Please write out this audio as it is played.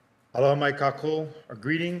Aloha mai kako, or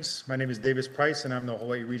greetings. My name is Davis Price, and I'm the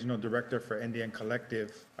Hawaii Regional Director for NDN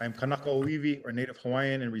Collective. I am Kanaka Oiwi, or Native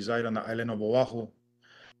Hawaiian, and reside on the island of Oahu.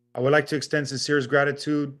 I would like to extend sincerest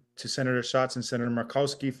gratitude to Senator Schatz and Senator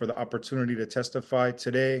Markowski for the opportunity to testify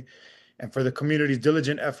today and for the community's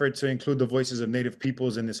diligent effort to include the voices of Native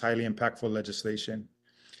peoples in this highly impactful legislation.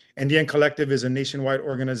 NDN Collective is a nationwide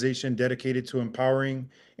organization dedicated to empowering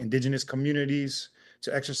Indigenous communities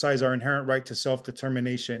to exercise our inherent right to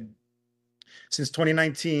self-determination. Since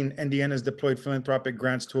 2019, NDN has deployed philanthropic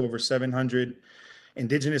grants to over 700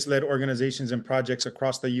 Indigenous-led organizations and projects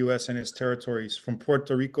across the U.S. and its territories, from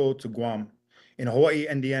Puerto Rico to Guam. In Hawaii,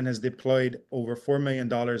 NDN has deployed over $4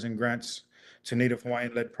 million in grants to Native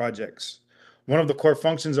Hawaiian-led projects. One of the core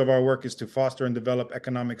functions of our work is to foster and develop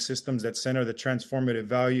economic systems that center the transformative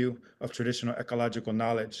value of traditional ecological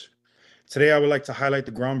knowledge. Today, I would like to highlight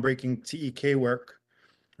the groundbreaking TEK work,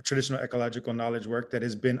 traditional ecological knowledge work that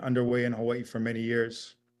has been underway in Hawaii for many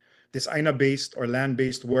years. This Aina-based or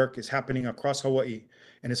land-based work is happening across Hawaii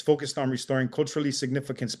and is focused on restoring culturally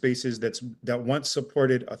significant spaces that once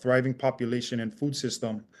supported a thriving population and food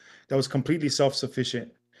system that was completely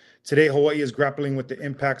self-sufficient. Today, Hawaii is grappling with the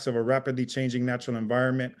impacts of a rapidly changing natural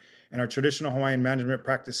environment, and our traditional Hawaiian management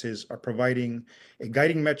practices are providing a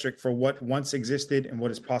guiding metric for what once existed and what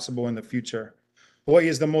is possible in the future. Hawaii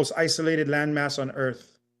is the most isolated landmass on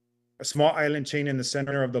Earth, a small island chain in the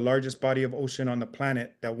center of the largest body of ocean on the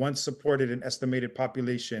planet that once supported an estimated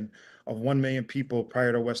population of 1 million people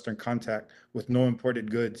prior to Western contact with no imported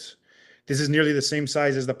goods. This is nearly the same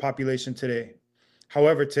size as the population today.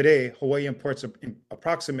 However, today, Hawaii imports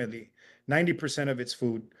approximately 90% of its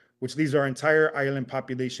food, which leaves our entire island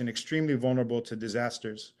population extremely vulnerable to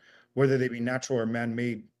disasters, whether they be natural or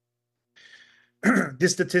man-made.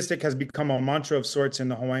 This statistic has become a mantra of sorts in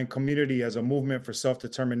the Hawaiian community as a movement for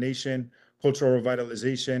self-determination, cultural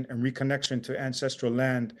revitalization, and reconnection to ancestral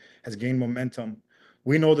land has gained momentum.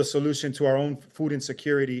 We know the solution to our own food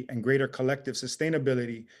insecurity and greater collective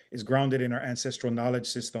sustainability is grounded in our ancestral knowledge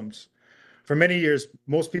systems. For many years,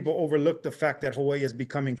 most people overlooked the fact that Hawaii has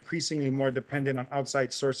become increasingly more dependent on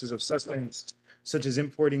outside sources of sustenance, such as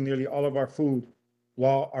importing nearly all of our food,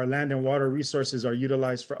 while our land and water resources are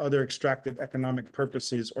utilized for other extractive economic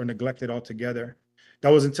purposes or neglected altogether. That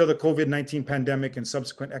was until the COVID-19 pandemic and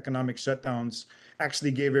subsequent economic shutdowns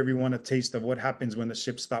actually gave everyone a taste of what happens when the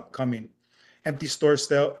ships stop coming. Empty store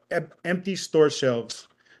shelves,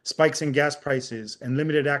 spikes in gas prices, and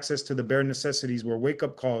limited access to the bare necessities were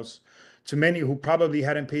wake-up calls to many who probably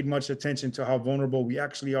hadn't paid much attention to how vulnerable we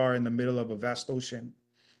actually are in the middle of a vast ocean.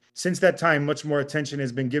 Since that time, much more attention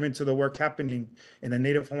has been given to the work happening in the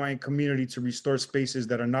Native Hawaiian community to restore spaces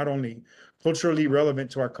that are not only culturally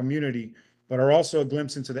relevant to our community, but are also a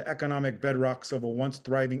glimpse into the economic bedrocks of a once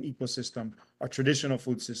thriving ecosystem, our traditional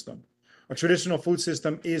food system. A traditional food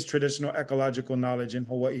system is traditional ecological knowledge in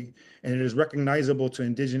Hawaii, and it is recognizable to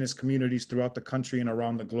Indigenous communities throughout the country and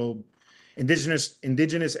around the globe. Indigenous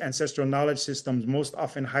ancestral knowledge systems most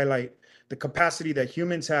often highlight the capacity that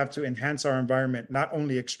humans have to enhance our environment, not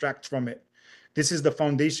only extract from it. This is the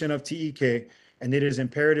foundation of TEK, and it is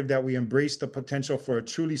imperative that we embrace the potential for a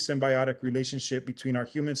truly symbiotic relationship between our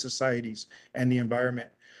human societies and the environment.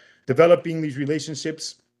 Developing these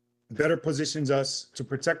relationships better positions us to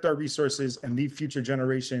protect our resources and leave future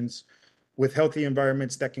generations with healthy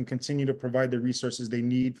environments that can continue to provide the resources they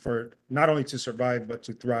need for not only to survive, but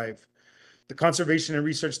to thrive. The conservation and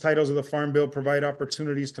research titles of the Farm Bill provide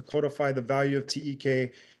opportunities to codify the value of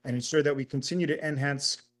TEK and ensure that we continue to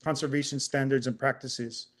enhance conservation standards and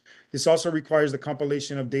practices. This also requires the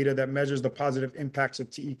compilation of data that measures the positive impacts of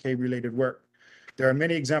TEK-related work. There are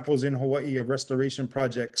many examples in Hawaii of restoration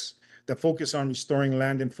projects that focus on restoring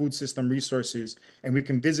land and food system resources, and we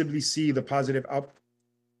can visibly see the positive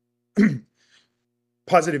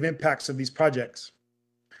impacts of these projects.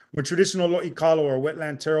 When traditional lo'ikalo or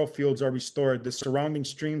wetland taro fields are restored, the surrounding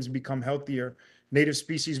streams become healthier, native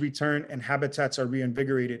species return, and habitats are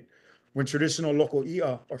reinvigorated. When traditional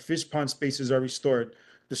loko'i'a or fish pond spaces are restored,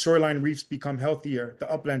 the shoreline reefs become healthier,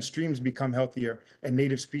 the upland streams become healthier, and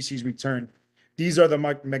native species return. These are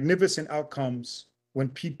the magnificent outcomes when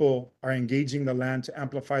people are engaging the land to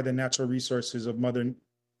amplify the natural occurrences of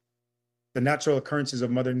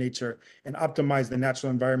Mother Nature and optimize the natural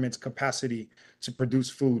environment's capacity to produce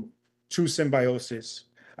food. True symbiosis.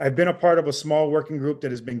 I've been a part of a small working group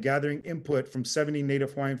that has been gathering input from 70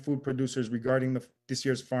 Native Hawaiian food producers regarding this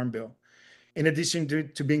year's Farm Bill. In addition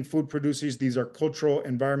to being food producers, these are cultural,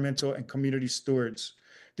 environmental, and community stewards.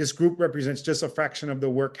 This group represents just a fraction of the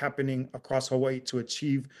work happening across Hawaii to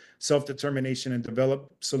achieve self-determination and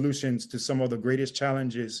develop solutions to some of the greatest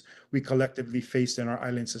challenges we collectively face in our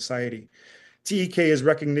island society. TEK is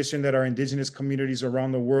recognition that our indigenous communities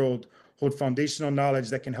around the world hold foundational knowledge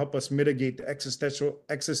that can help us mitigate the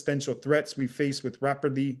existential threats we face with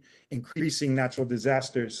rapidly increasing natural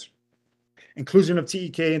disasters. Inclusion of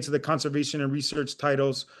TEK into the conservation and research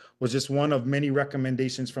titles was just one of many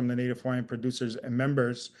recommendations from the Native Hawaiian producers and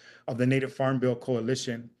members of the Native Farm Bill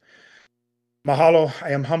Coalition. Mahalo,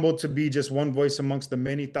 I am humbled to be just one voice amongst the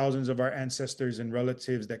many thousands of our ancestors and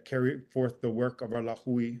relatives that carry forth the work of our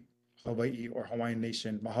Lahui, Hawaii, or Hawaiian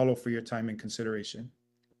nation. Mahalo for your time and consideration.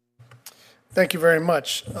 Thank you very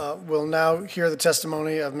much. We'll now hear the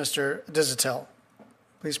testimony of Mr. Dizitel.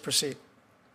 Please proceed.